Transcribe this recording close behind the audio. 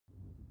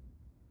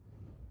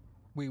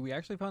Wait, we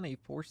actually found a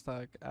 4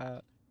 stack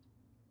at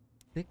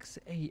 6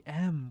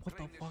 a.m. What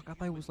the fuck? I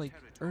thought it was like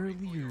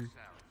earlier.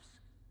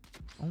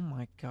 Oh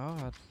my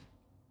god.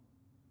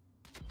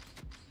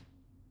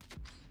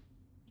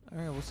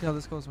 Alright, we'll see how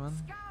this goes, man.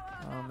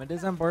 It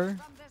is Ember,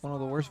 one of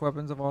the worst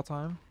weapons of all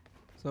time.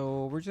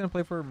 So we're just gonna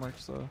play for Mark,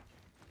 so.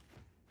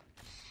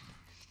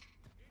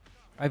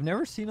 I've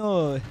never seen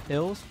a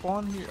hill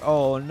spawn here.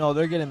 Oh no,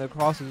 they're getting the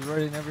crosses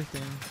ready and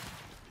everything.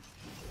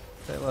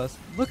 Say less.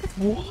 Look at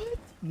what?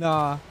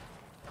 Nah.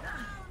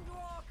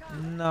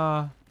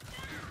 Nah.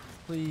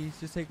 Please,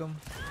 just take them.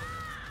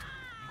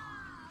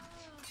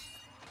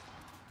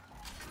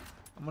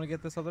 I'm gonna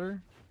get this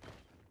other.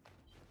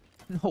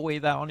 No way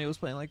that Oni was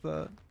playing like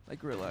that.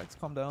 Like, relax,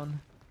 calm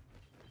down.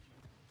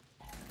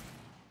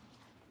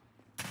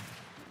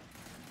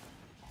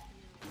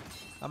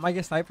 I might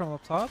get sniped from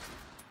up top.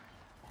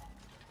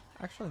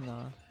 Actually,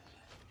 nah.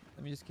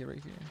 Let me just get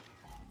right here.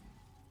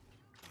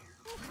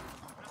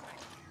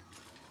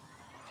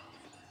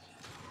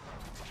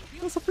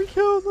 That's a free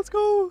kill. Let's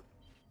go.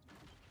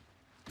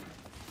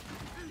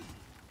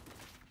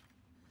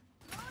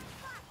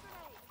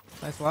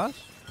 Nice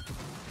flash.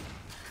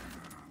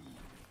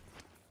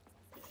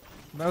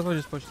 Might as well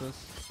just push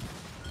this.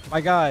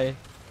 My guy,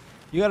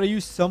 you gotta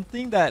use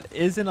something that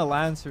isn't a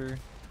Lancer.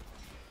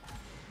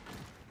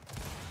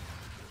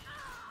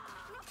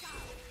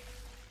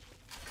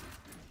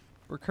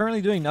 We're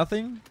currently doing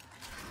nothing.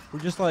 We're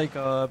just like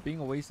being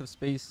a waste of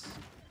space.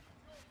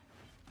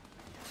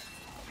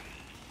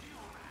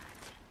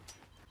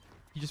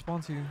 He just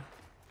spawns you.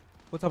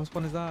 What type of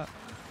spawn is that?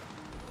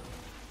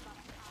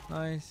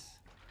 Nice.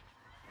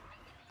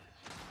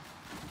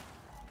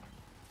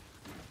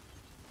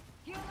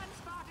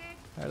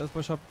 Alright, let's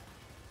push up.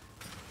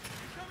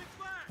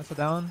 That's a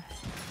down.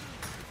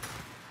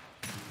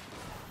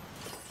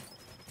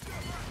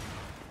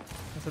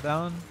 That's a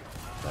down.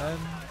 Then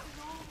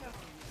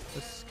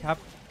let's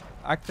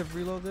active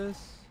reload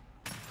this.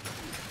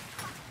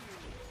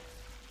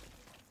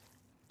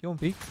 You won't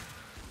peek.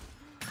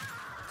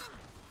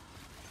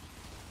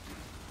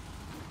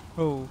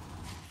 Oh,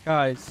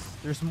 guys,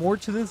 there's more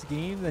to this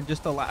game than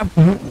just a lap.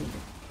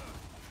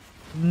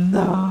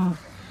 Nah,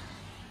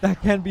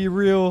 that can't be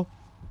real.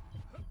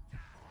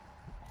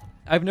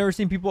 I've never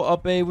seen people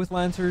up A with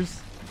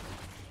Lancers.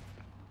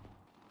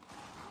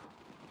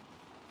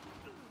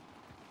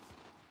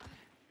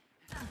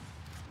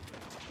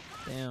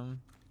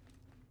 Damn.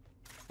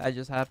 That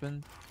just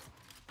happened.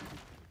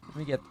 Let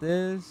me get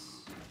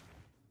this.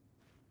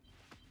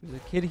 There's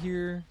a kid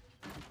here.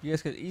 You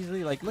guys could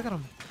easily, like, look at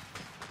him.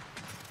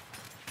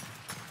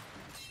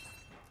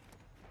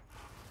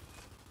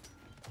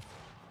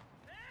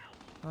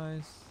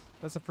 Nice.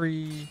 That's a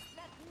free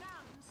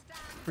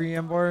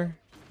M-bar.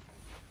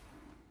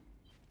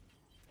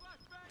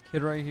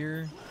 Kid right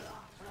here.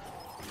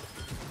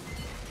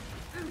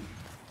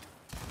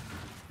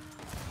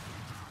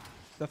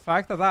 The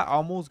fact that that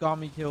almost got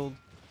me killed.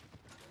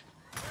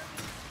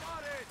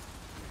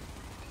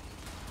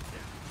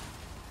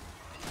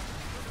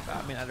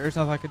 I mean, there's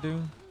nothing I could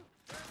do.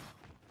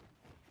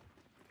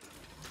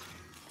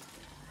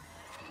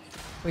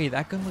 Wait,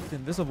 that gun looked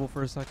invisible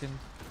for a second.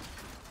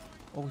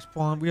 Oh, we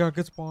spawn. We are a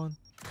good spawn.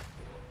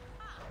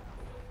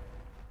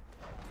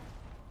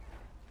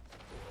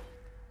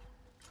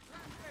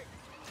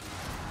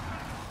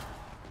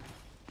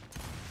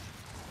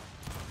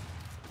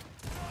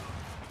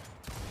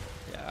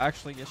 Yeah,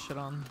 actually get shit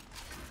on.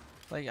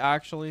 Like,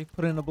 actually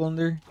put in a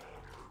blender.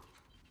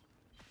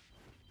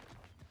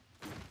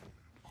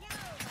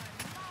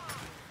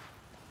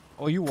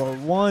 Oh, you are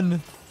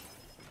one.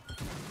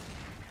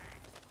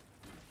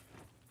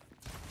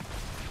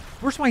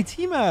 Where's my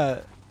team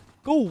at?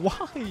 Go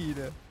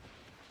wide.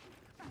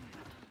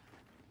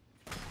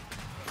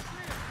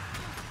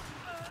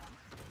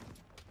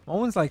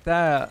 Moments like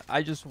that,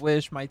 I just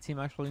wish my team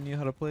actually knew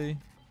how to play.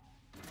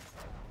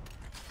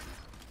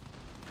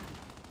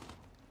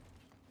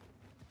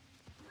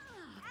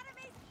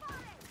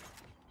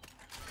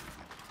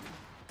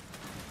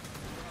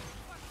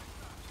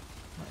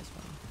 Nice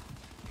one.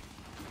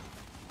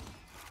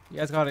 You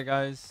guys got it,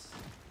 guys.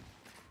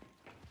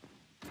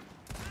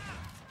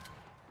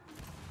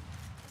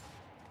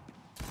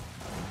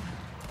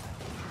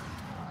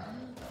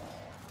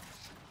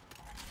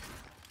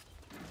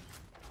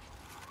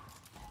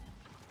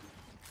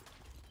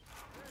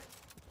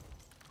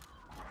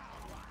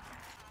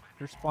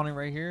 They're spawning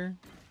right here.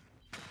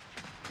 Let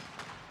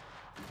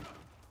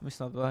me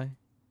snub the guy.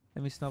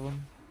 Let me snub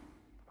him.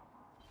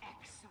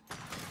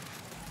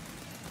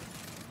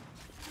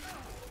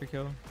 Free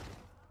kill.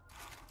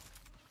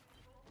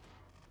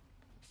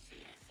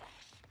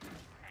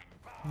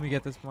 Let me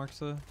get this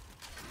Marksa.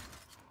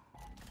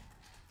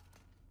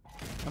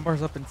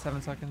 Embar's up in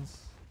 7 seconds.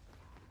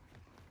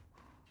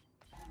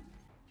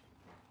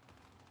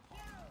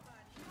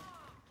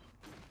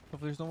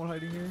 Hopefully there's no one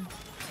hiding here.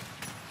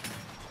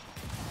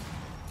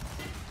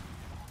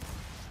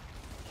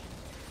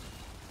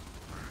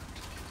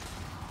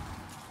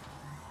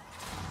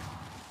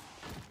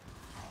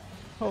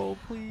 Oh,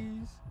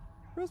 please.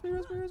 Rest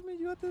me.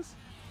 You got this.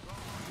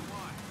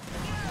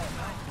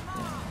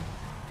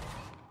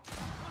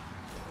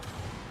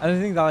 I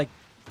didn't think that like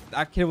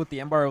that kid with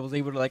the M-bar was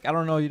able to like, I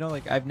don't know, you know,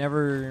 like I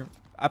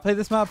played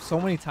this map so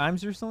many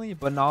times recently,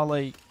 but not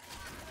like,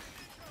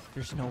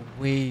 there's no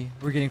way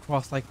we're getting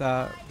crossed like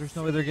that. There's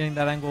no way they're getting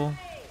that angle.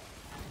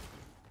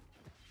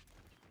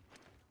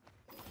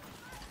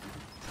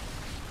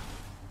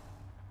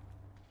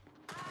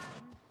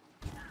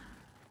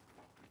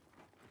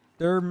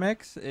 Their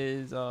mix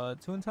is 2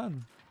 and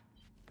 10.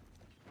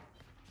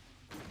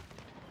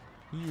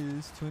 He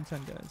is 2 and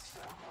 10, guys.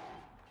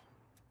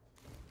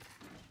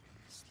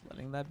 Just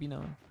letting that be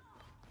known.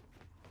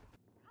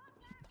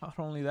 Not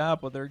only that,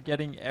 but they're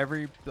getting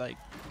every like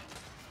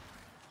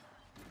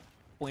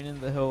point in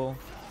the hill.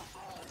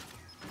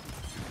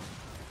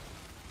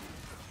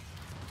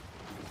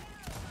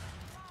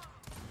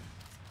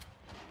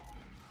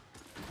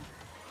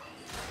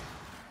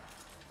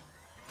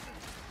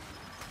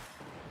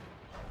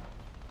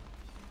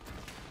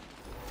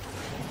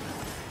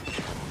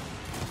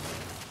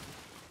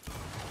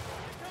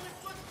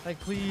 Like,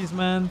 please,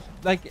 man.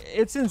 Like,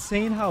 it's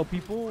insane how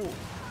people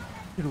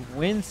could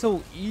win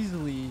so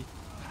easily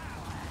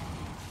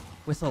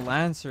with a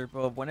Lancer,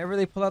 but whenever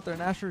they pull out their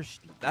Nasher,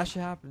 that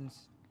shit happens.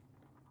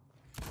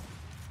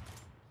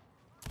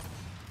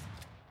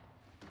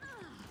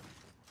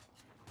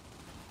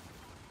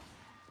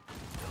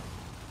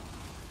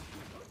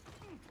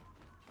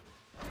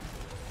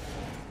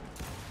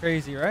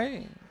 Crazy,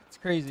 right? It's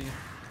crazy.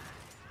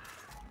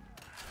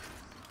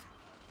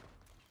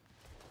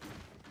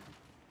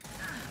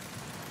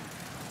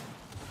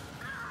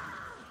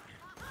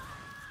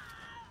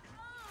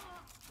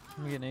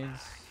 Let me get nades.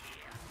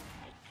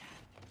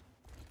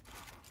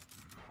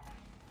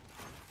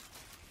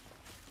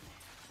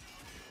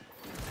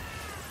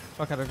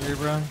 Fuck out of here,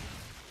 bro.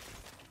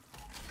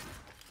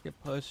 Get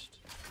pushed.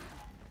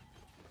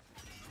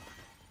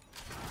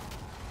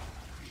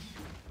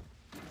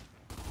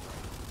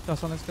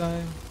 Just on this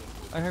guy.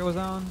 That guy was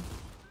down.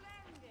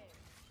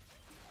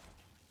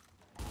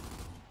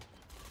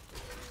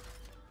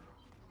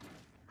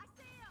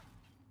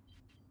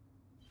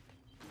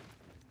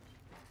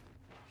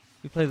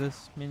 We play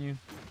this, me and you.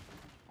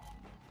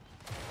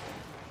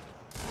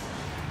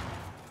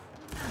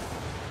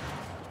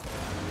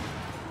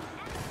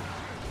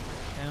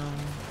 Damn.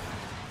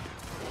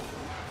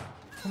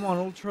 Come on,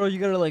 Ultra, you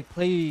gotta like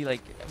play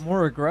like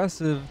more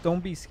aggressive.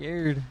 Don't be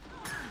scared.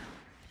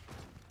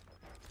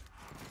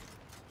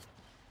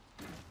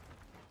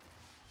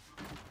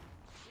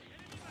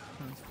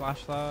 Let's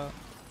flash that.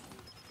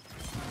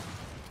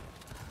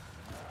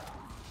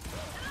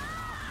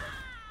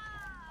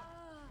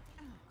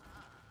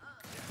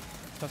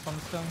 Just on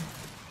this guy.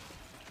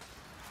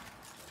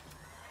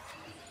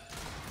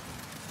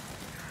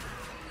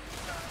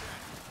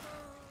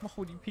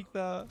 Oh, do you peek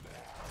that?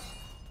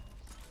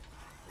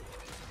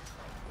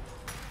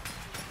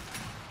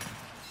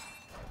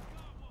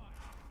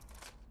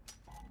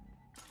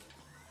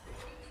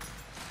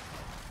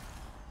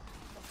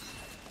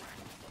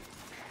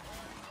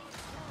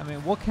 I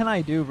mean, what can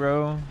I do,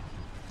 bro?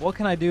 What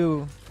can I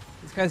do?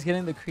 This guy's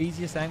getting the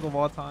craziest angle of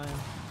all time.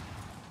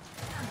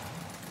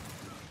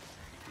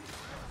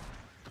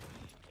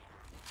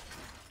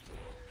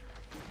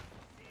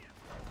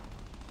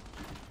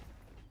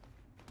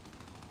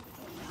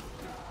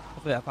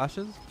 Hopefully that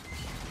flashes.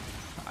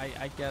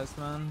 I guess,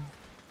 man.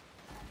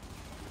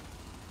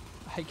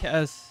 I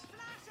guess.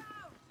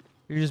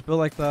 You just built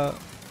like that.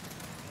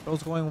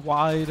 Bro's going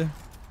wide.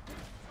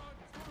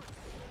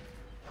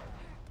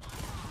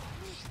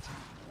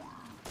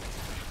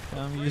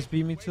 You just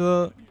beat me to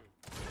the...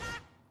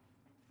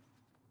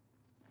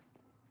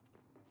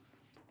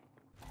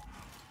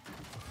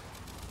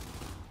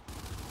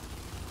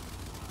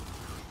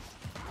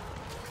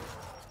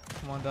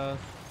 Come on, Dad.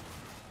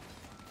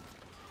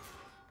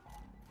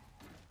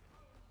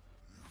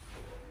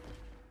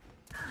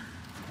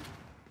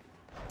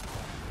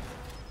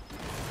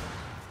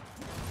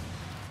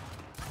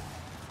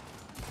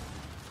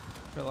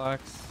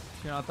 Relax.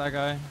 You're not that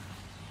guy.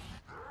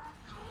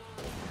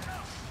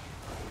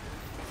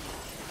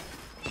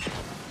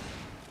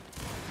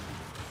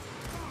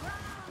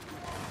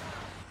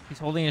 He's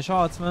holding his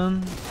shots,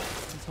 man.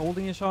 He's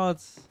holding his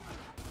shots.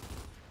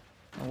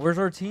 And where's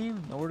our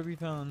team? Nowhere to be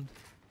found.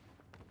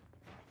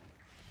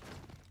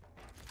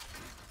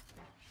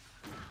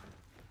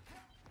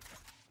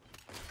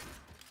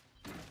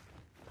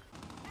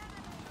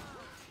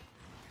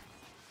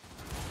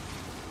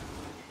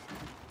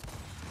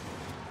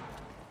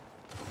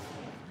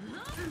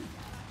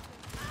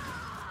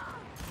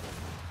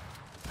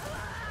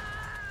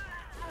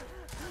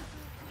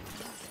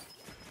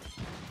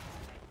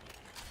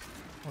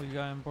 Oh, you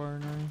got him bar,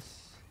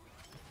 nice.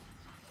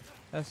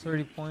 That's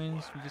 30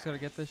 points. We just gotta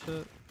get this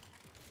shit.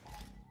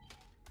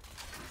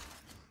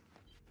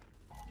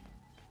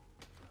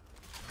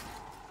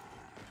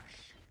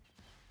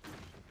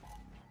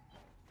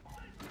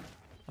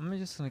 I'm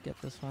just gonna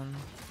get this one.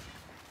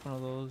 One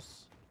of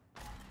those.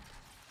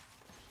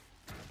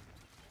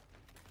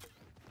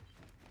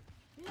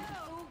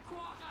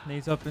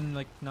 Nades up in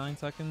like 9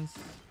 seconds.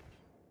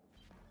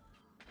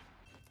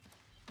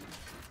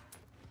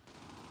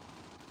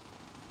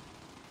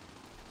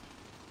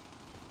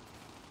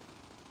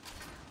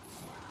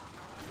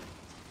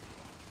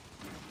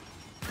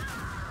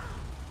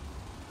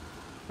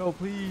 Go,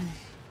 please.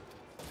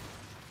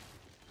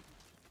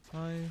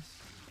 Nice.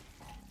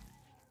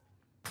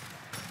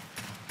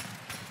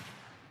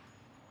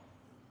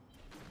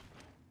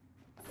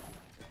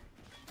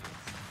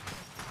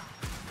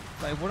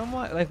 Like, what am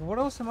I, like, what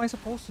else am I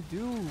supposed to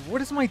do?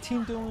 What is my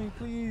team doing?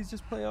 Please,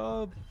 just play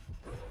up.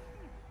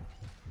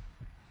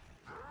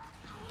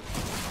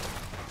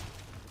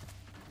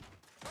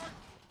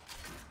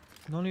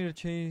 No need to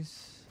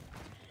chase.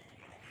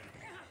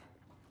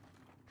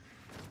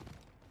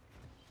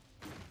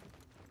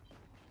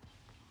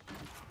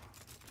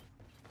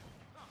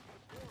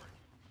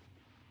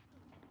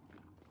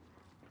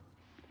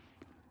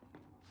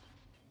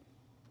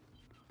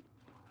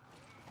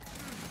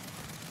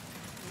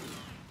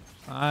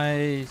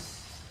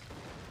 Nice.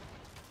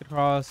 Good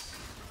cross.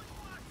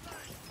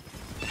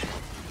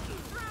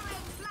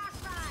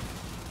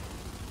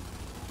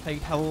 Hey,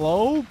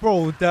 hello,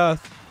 bro,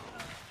 death.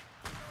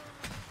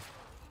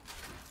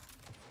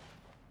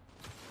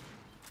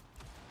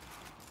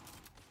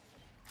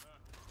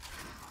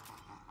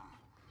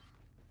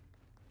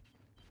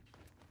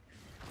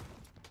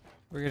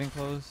 We're getting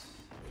close.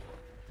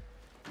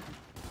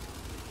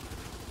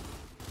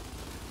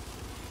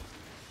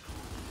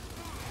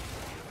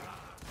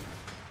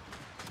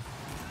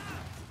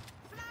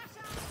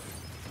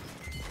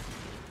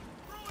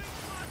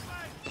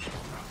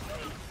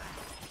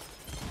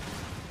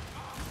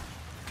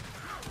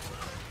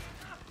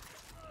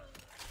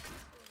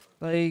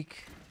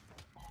 Like,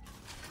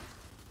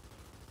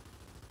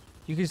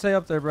 you can stay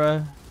up there,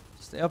 bruh.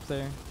 Stay up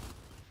there.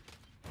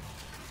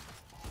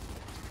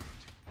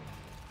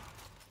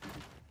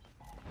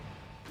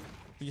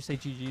 You just say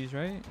GG's,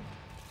 right?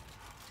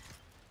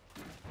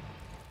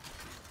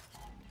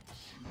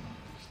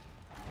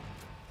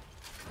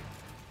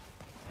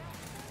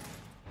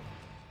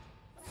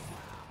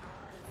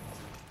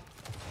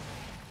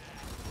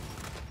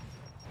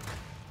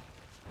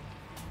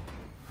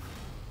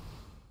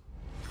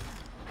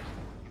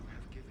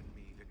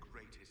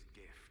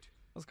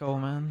 Let's go,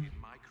 man.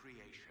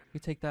 We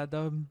take that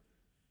dub.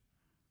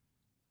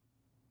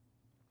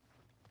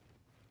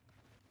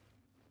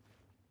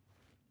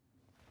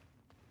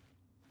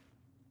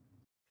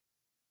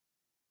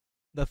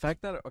 The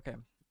fact that, okay, I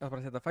was about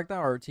to say, the fact that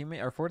our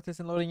teammate, our fourth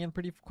isn't loading in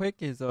pretty quick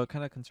is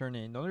kind of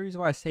concerning. The only reason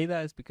why I say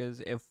that is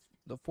because if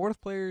the fourth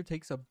player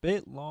takes a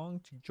bit long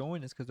to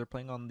join, is because they're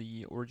playing on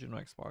the original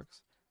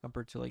Xbox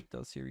compared to like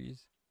the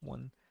Series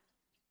 1.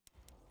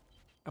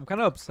 I'm kind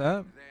of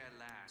upset.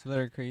 So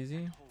they're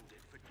crazy.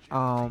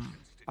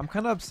 I'm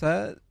kind of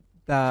upset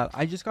that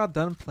I just got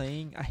done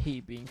playing. I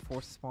hate being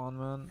forced spawn,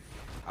 man.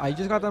 I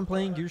just got done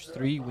playing Gears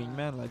 3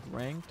 Wingman, like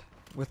ranked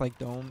with like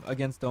dome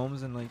against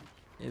domes and like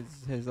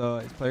his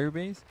player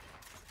base,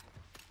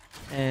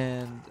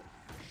 and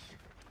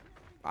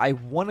I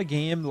won a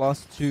game,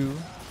 lost 2.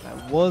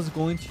 I was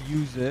going to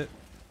use it.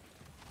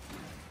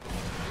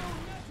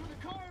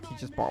 He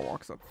just bar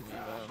walks up to me,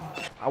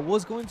 man. I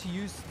was going to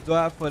use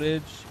that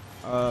footage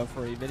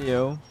for a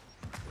video,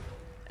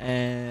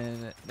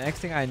 and next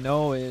thing I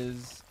know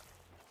is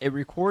it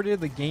recorded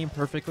the game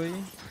perfectly,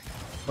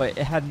 but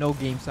it had no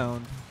game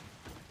sound.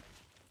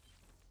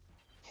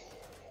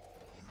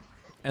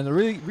 And the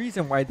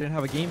reason why I didn't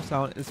have a game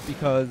sound is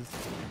because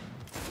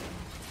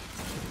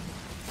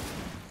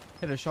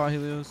hit a shot,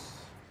 Helios.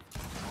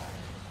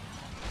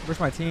 Where's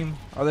my team?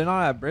 Are they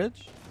not at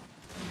bridge?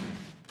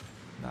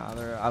 Nah,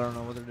 I don't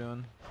know what they're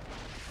doing.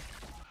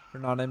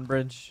 They're not in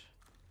bridge.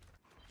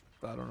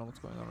 I don't know what's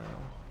going on right now,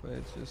 but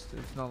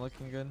it's not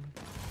looking good.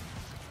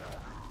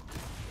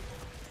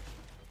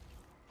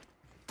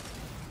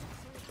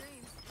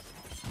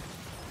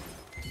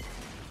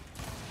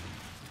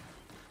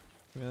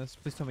 Yes,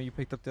 please tell me you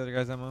picked up the other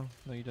guy's ammo.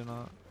 No, you did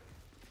not.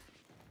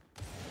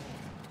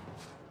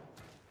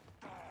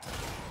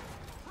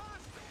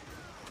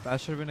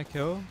 That should have been a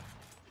kill.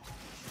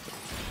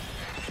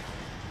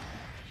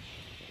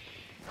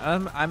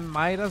 I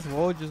might as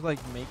well just like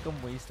make him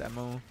waste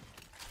ammo.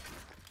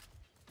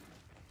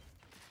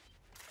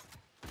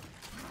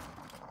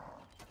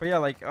 But yeah,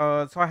 like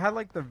so I had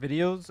like the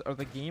videos of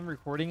the game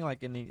recording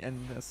like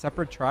in a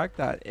separate track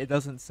that it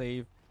doesn't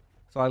save.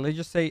 So I let's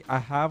just say I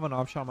have an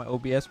option on my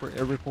OBS where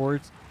it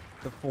records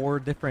the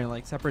 4 different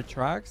like separate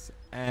tracks,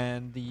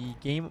 and the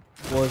game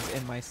was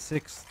in my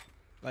 6th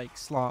like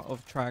slot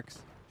of tracks.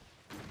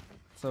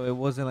 So it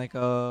wasn't like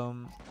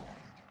an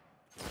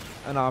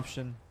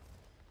option.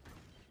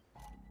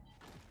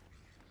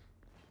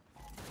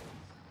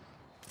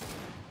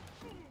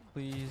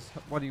 Please,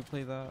 why do you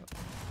play that?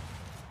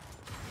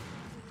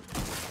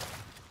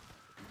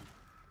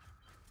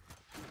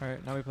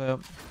 Alright, now we play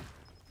up.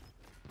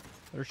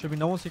 There should be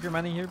no one secret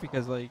manning here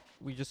because like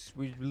we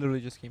literally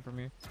just came from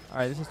here.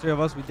 Alright, this is 3 of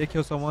us. We did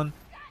kill someone.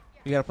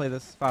 We gotta play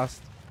this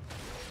fast.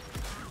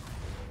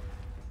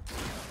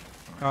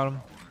 Got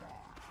him.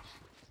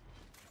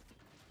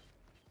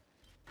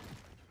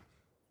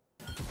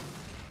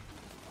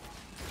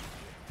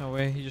 No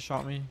way, he just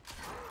shot me.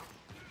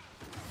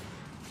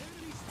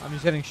 I'm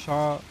just getting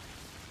shot.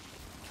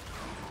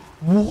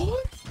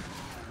 What?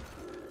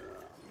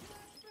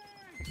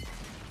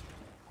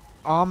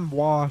 I'm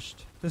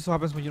washed. This is what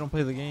happens when you don't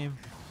play the game.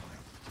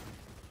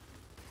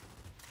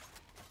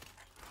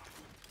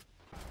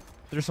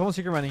 There's someone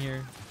secret running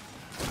here.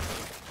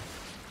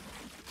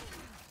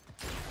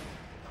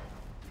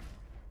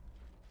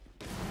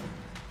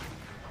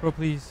 Bro,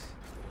 please.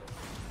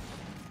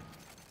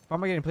 What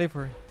am I getting played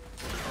for?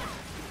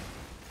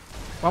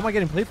 What am I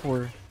getting played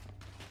for?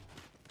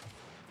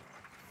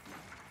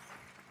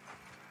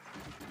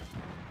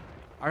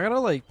 I gotta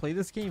like play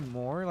this game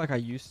more like I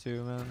used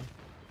to, man.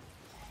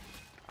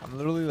 I'm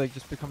literally like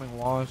just becoming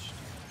washed.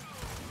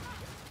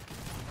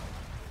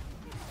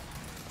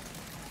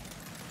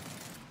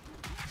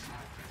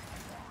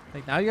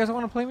 Like now you guys don't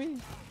want to play me?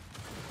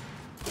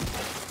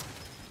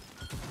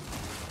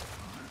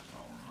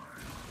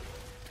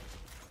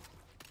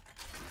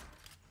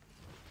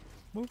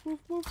 Move, move,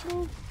 move,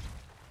 move.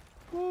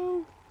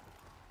 Move.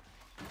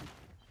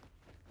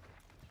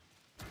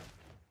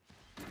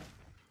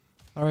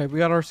 Alright, we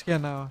got our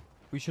skin now.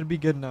 We should be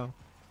good now.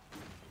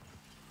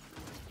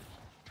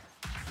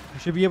 We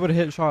should be able to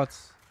hit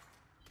shots.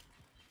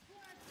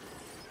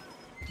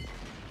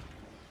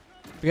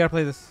 We gotta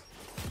play this.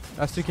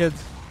 That's 2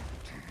 kids.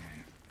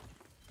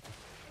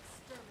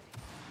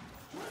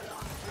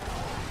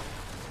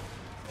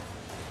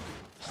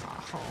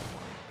 Oh my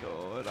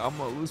god, I'm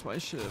gonna lose my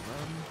shit, man.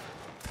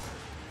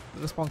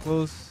 Did this spawn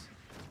close?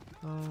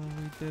 No,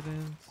 we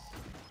didn't.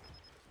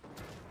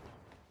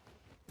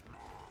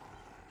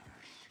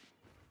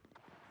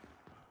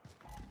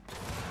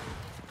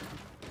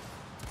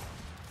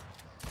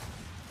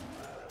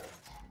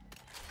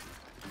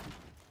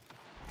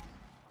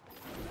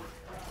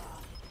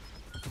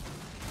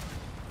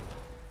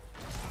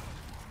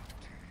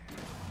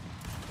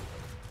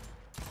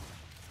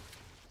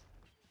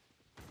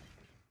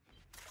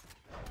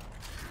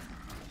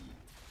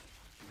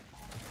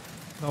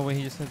 No way,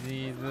 he just said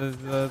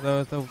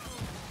the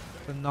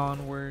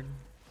non-word.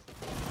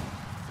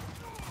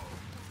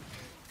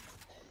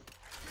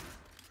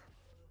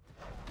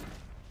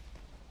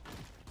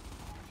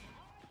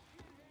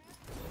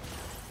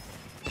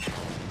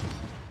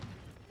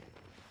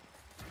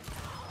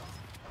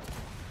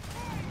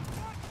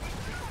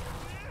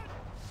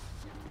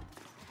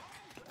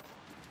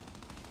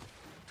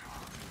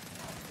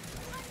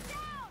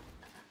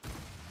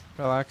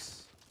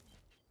 Relax.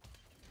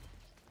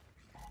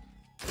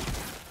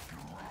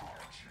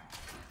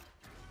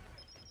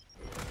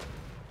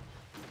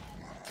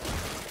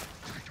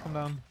 Calm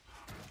down.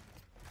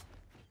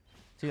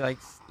 See, like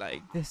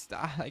this,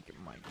 like,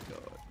 my god.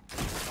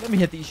 Let me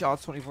hit these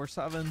shots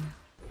 24/7.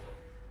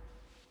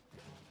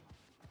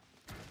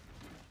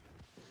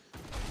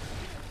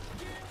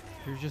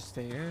 You're just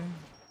there.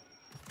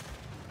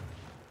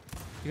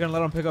 You're gonna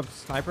let him pick up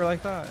sniper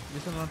like that? You're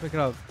just gonna let him pick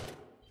it up.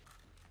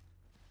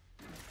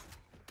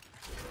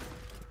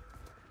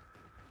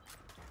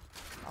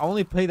 I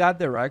only play that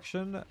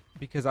direction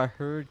because I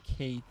heard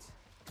Kate.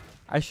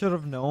 I should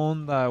have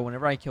known that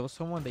whenever I kill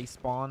someone, they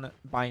spawn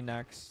by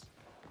next.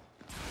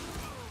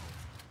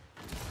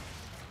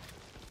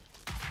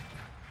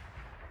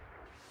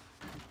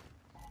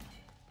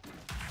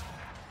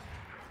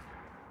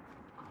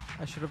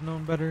 I should have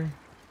known better.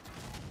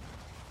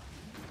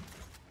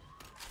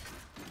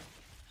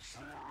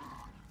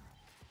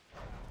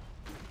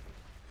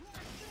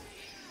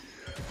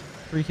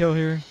 Free kill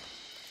here.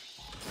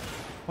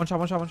 One shot,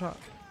 one shot, one shot.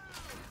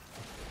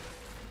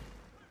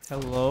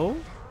 Hello?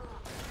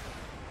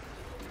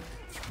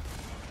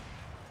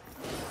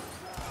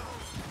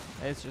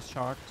 It's just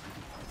shocked.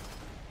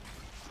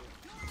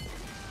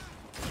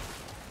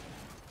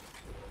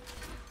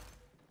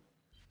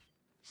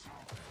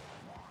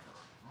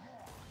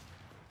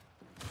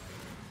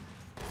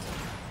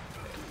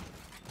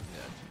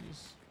 Yeah,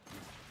 jeez.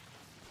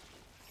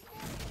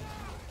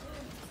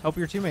 Help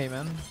your teammate,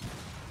 man.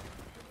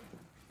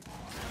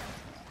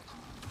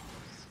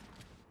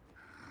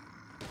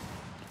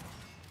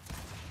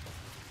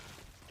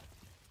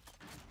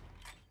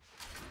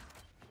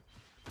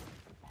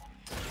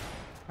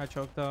 I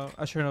choked out.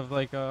 I shouldn't have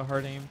like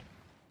hard aimed.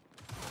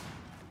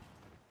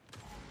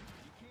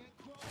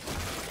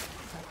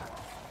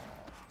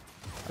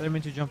 I didn't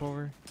mean to jump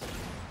over.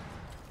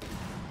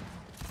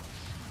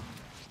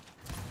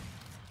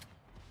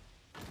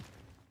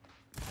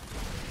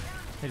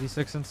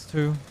 '86 since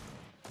 2.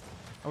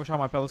 I wish all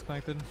my pellets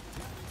connected.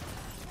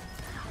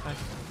 Nice.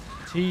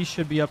 T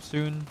should be up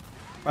soon.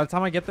 By the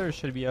time I get there, it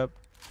should be up.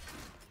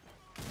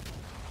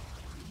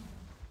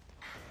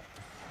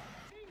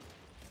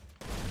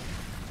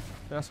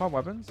 Did I swap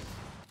weapons?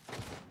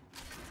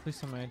 Please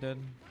tell me I did.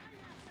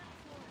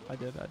 I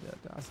did. I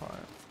saw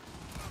it.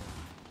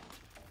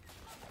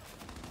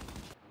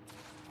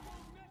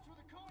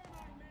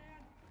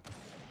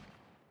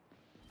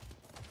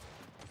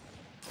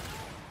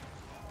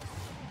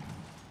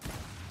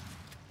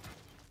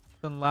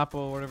 Then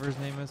Lapo, whatever his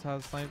name is,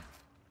 has snipe.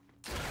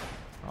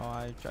 Oh,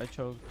 I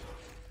choked.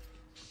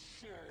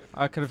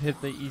 I could have hit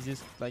the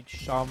easiest like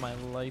shot of my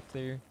life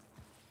there.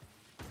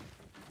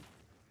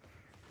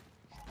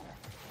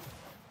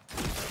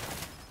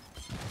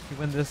 You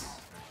win this.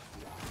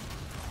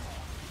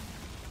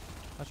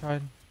 I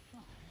tried.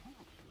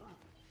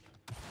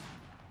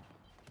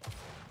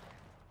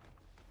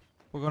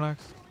 We'll go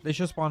next. They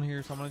should spawn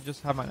here, so I'm gonna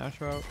just have my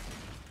Nashor out.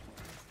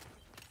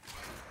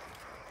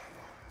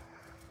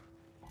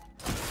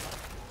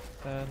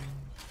 Then.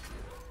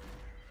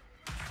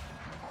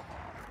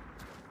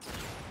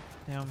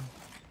 Damn.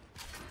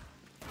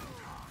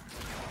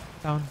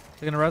 Down.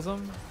 They're gonna res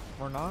him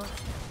or not?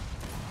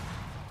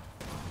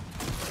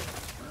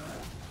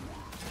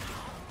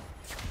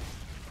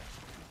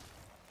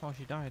 Oh,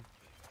 she died.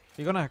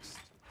 You go next.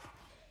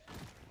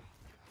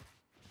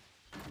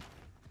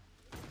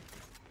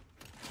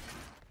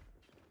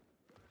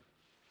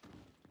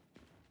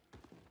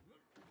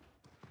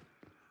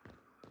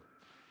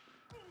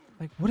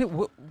 Like what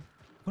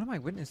am I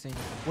witnessing?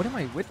 What am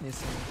I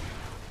witnessing?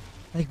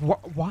 Like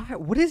why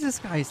what is this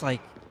guy's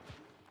like?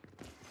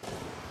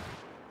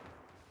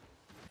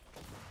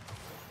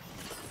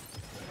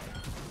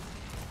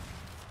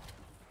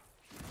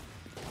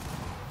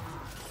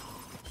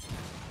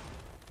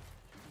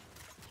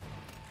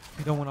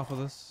 We don't win off of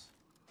this.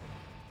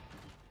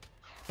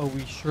 Oh,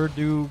 we sure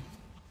do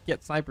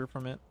get sniper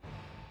from it.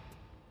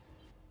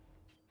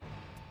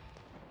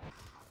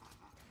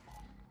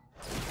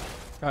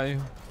 Got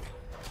you.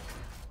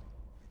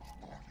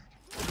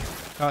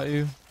 Got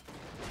you.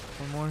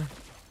 One more.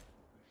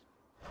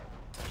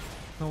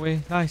 No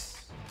way.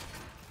 Nice.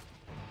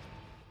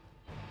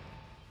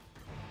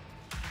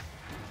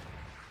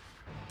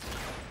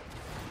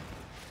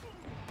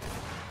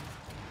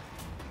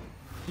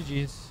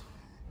 GG's.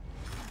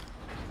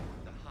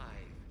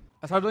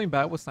 I started doing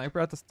bad with sniper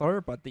at the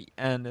start, but the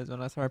end is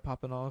when I started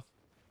popping off.